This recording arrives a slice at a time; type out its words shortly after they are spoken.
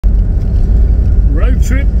road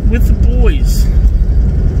trip with the boys.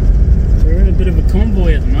 So we're in a bit of a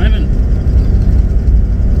convoy at the moment.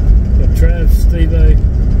 Got Trav, Stevo,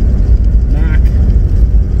 Mark,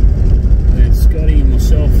 and Scotty,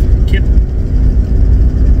 myself, Kip.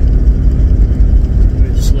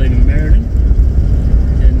 We're just leaving Meriden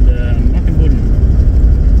and Muckenwooden.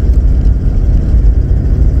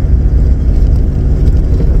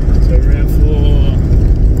 So we're out for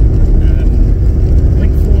I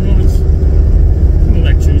think 4 nights. Well,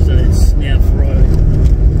 like Tuesday, it's now Friday.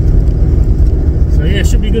 So yeah,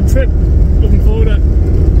 should be a good trip. Looking forward to it.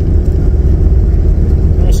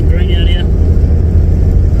 Nice and green out here.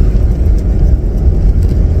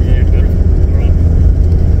 Yeah, beautiful. Alright.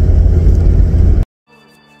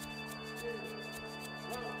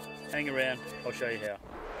 Hang around, I'll show you how.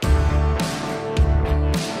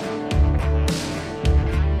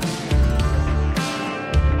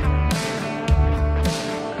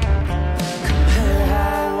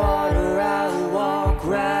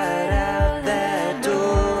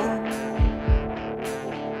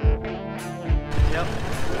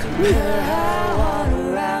 Compare how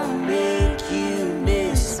water I'll make you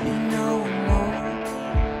miss me no more.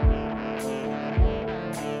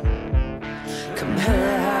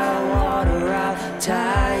 Compare how water I'll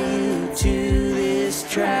tie you to this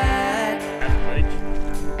track.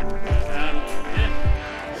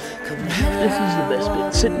 This is the best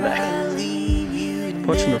bit, sitting back,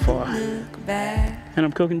 watching the fire, and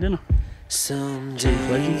I'm cooking dinner.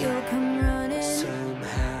 Someday you'll come running,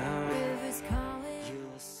 somehow rivers calling,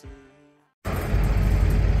 you'll see.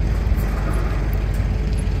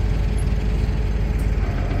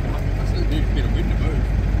 That's a bit of wind to move.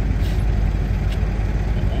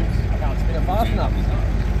 I can't spin it fast enough. Do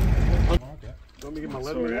you want me to get my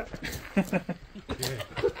Leatherman out?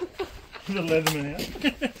 The Leatherman out.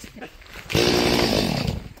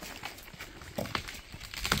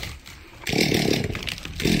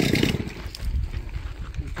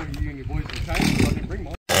 You and your boys in the chain, so I didn't bring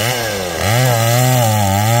mine.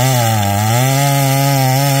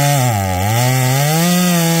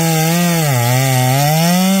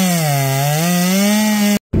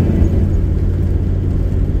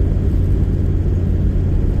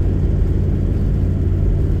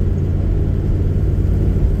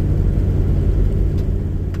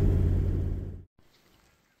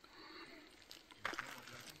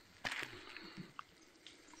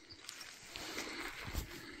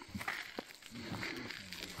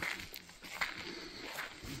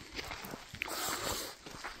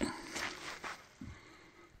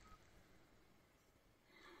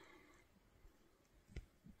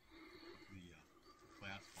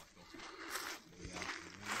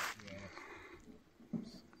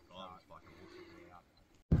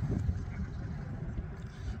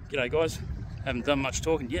 G'day guys, haven't done much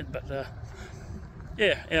talking yet, but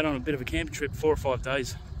yeah, out on a bit of a camping trip, 4 or 5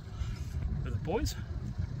 days with the boys.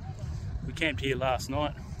 We camped here last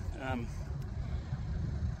night,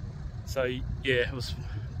 so yeah, it was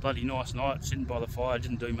a bloody nice night, sitting by the fire,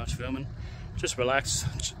 didn't do much filming, just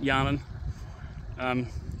relaxed, yarning,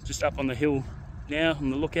 just up on the hill now on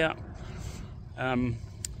the lookout,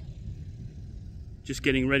 just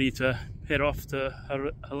getting ready to head off to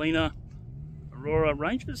Helena Aurora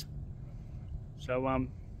Ranges. So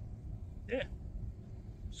yeah,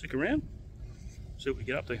 stick around, see what we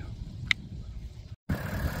get up to.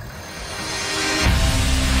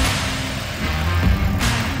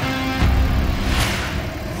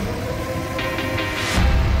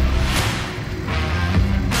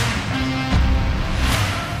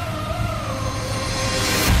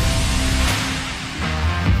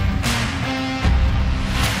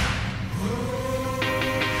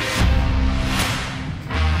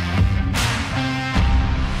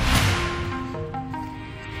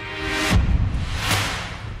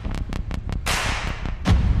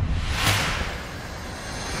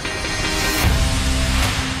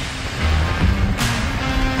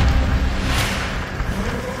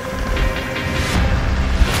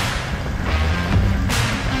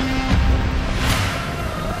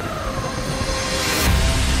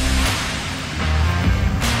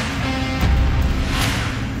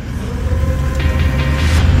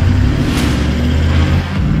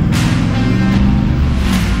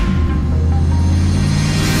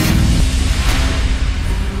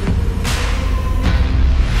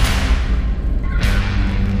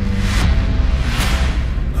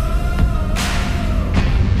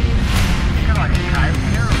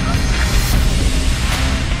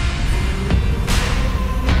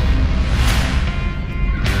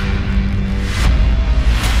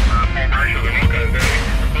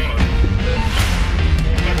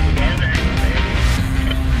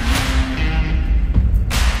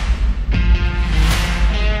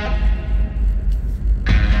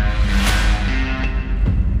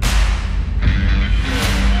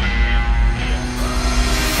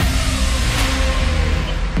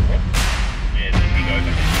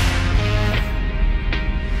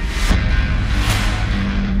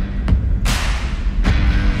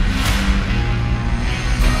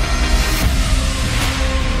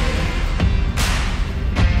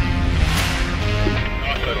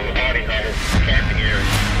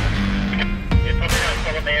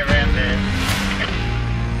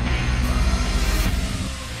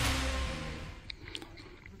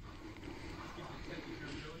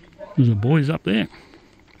 There's the boys up there.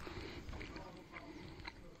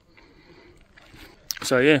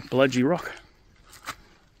 So yeah, Bludgy Rock.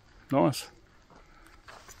 Nice.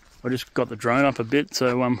 I just got the drone up a bit,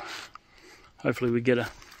 so hopefully we get a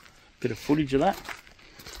bit of footage of that.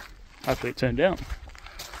 Hopefully it turned out.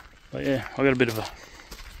 But yeah, I got a bit of a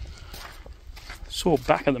sore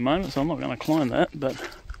back at the moment, so I'm not going to climb that, but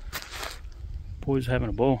boys are having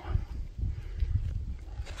a ball.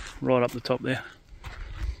 Right up the top there.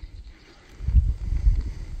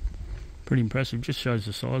 Pretty impressive, just shows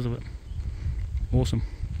the size of it. Awesome.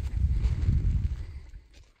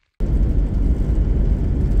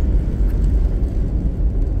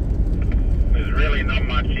 There's really not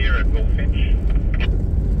much here at Bullfinch.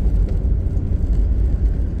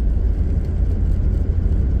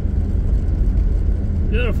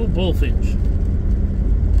 Beautiful bullfinch.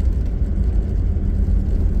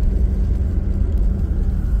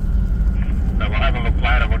 So we'll have a look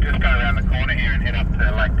later. We'll just go around the corner here and head up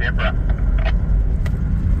to Lake Deborah.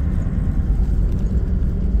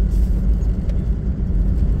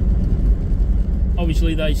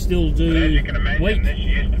 Obviously they still do But as you can imagine, wheat. this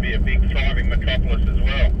used to be a big thriving metropolis as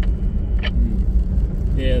well.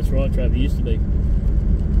 Yeah, that's right, Trevor, used to be. Used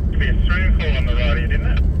to be a swimming pool on the right here, didn't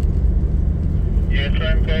it? Yeah,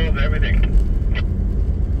 swimming pools, everything.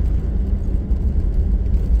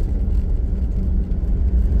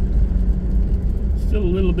 Still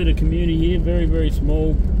a little bit of community here, very, very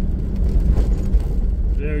small.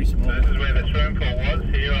 Very small. So this is where the swimming pool was,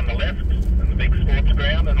 here on the left, and the big sports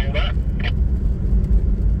ground and all that.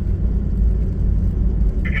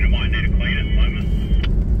 Reckon it might need a clean at the moment.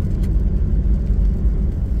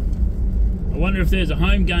 I wonder if there's a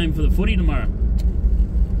home game for the footy tomorrow.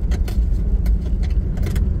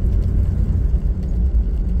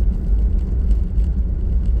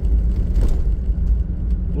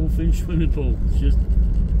 Bullfinch swimming pool. It's just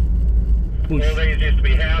bush. All these used to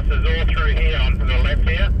be houses all through here, onto the left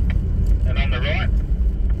here, and on the right.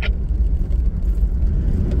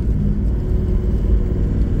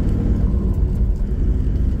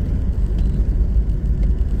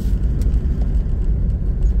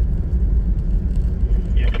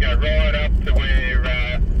 You have to go right up to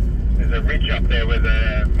where there's a ridge up there where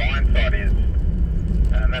the mine site is,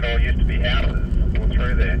 and that all used to be houses all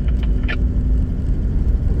through there.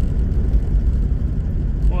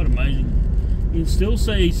 Quite amazing. You can still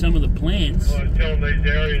see some of the plants. I was telling these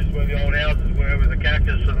areas where the old houses were with the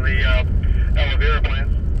cactus and the aloe vera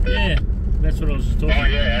plants. Yeah, that's what I was just talking Oh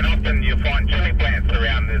yeah, and often you find chili plants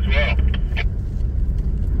around as well.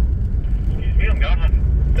 Excuse me, I'm going home.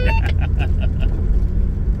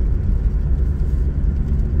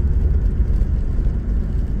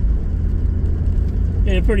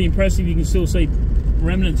 Yeah, pretty impressive. You can still see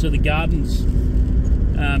remnants of the gardens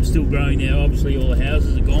still growing there. Obviously all the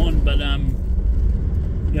houses are gone, but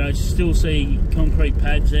you know, still see concrete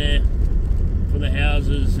pads there for the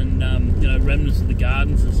houses, and you know, remnants of the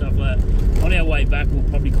gardens and stuff like that. On our way back we'll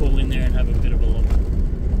probably call in there and have a bit of a look.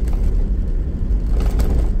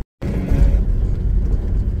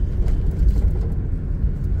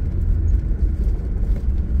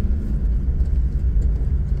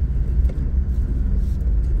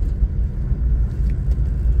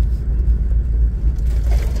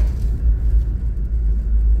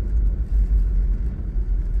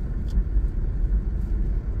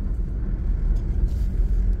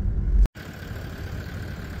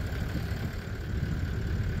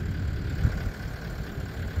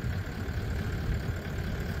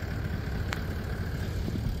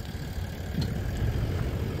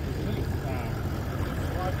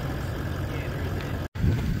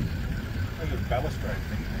 Balustrade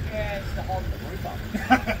thing. Yeah, it's to hold the roof up.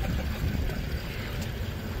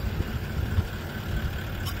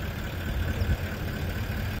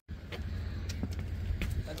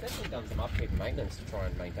 They've definitely done some upkeep and maintenance to try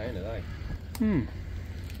and maintain it, eh?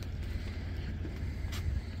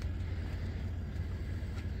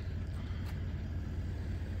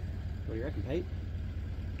 What do you reckon, Pete?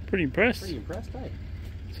 Pretty impressed. Pretty impressed, eh?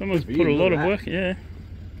 Someone's Good put a view, lot look of at work, yeah.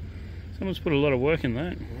 Someone's put a lot of work in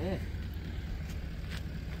that. Yeah.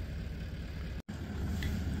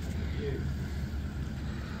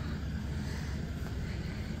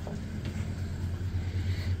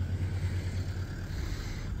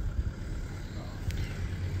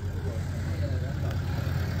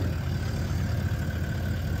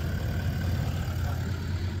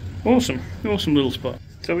 Awesome, awesome little spot.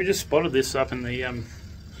 So we just spotted this up in the,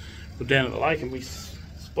 we're down at the lake, and we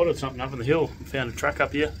spotted something up in the hill and found a track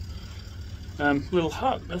up here. Little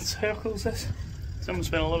hut, that's how cool is this? Someone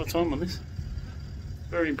spent a lot of time on this.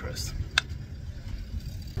 Very impressed.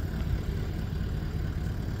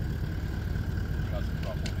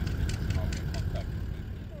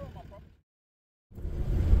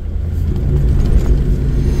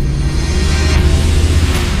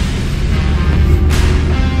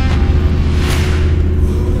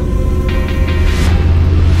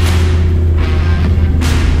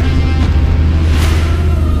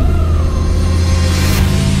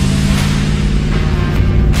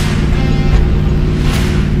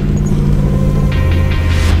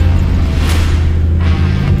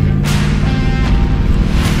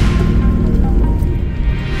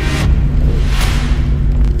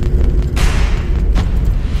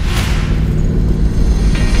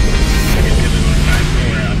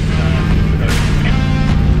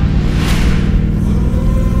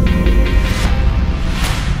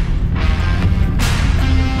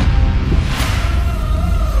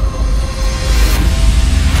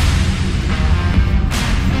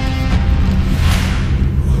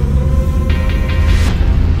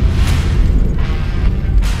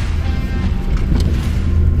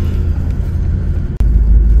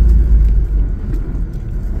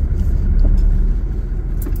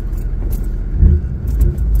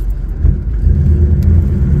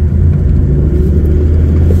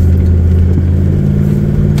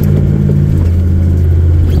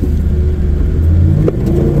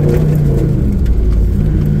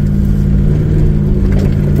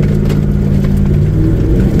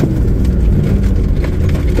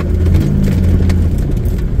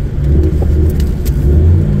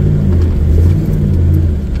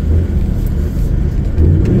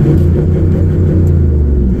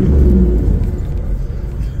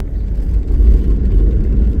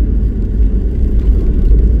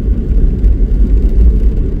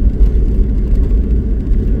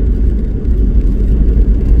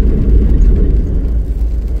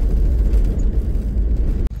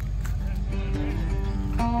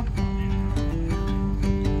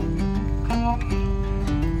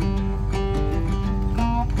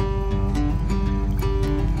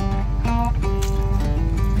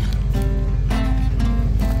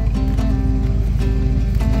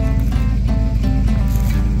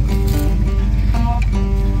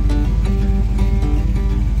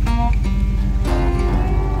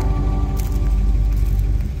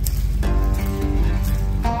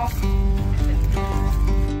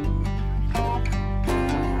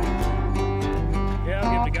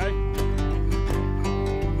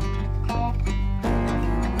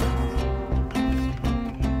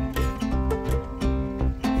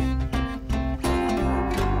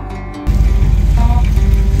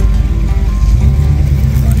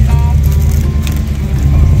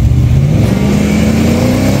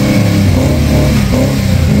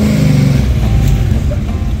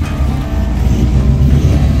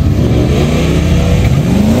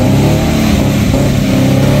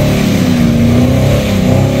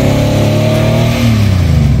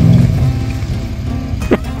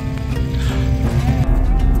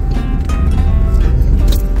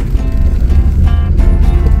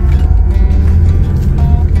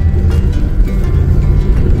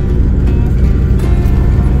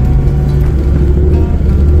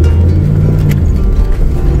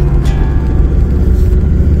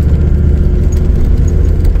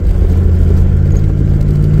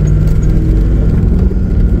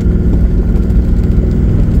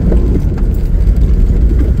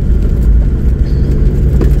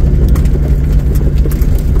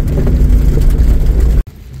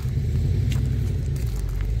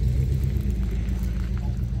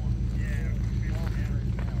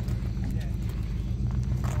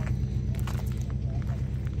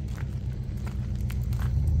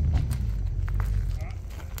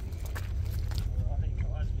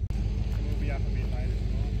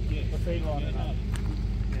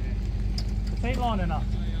 Feet line enough.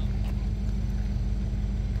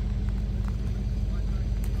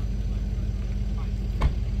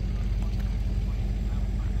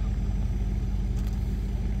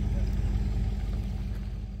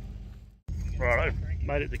 Righto,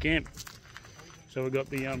 made it to camp. So we've got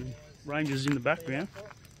the rangers in the background.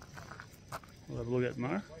 We'll have a look at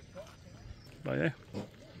tomorrow. But yeah,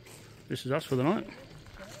 this is us for the night.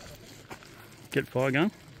 Get fire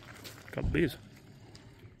going, a couple of beers.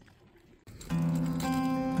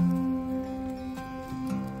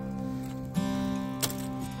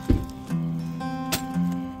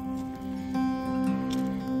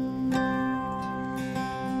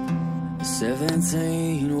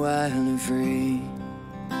 "17, wild and free,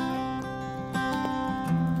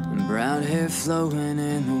 brown hair flowing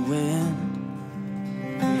in the wind,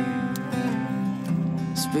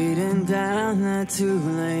 speeding down that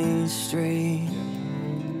two-lane street,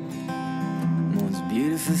 most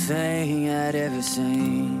beautiful thing I'd ever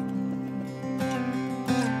seen.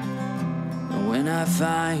 And when I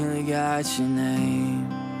finally got your name,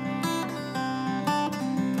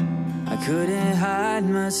 I couldn't hide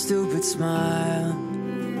my stupid smile.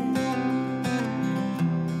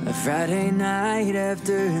 A Friday night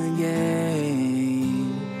after the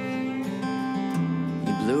game,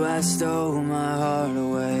 you blew, I stole my heart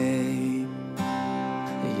away.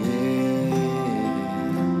 Yeah.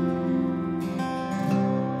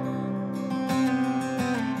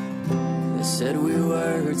 They said we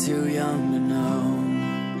were too young to know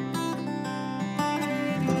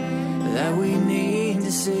that we need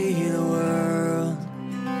to see the world.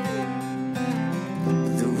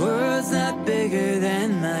 The world's not bigger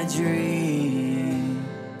than my dream,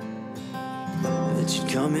 that you'd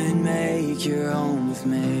come and make your home with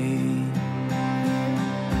me.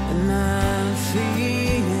 And I'm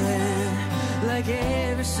feeling like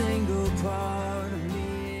every single part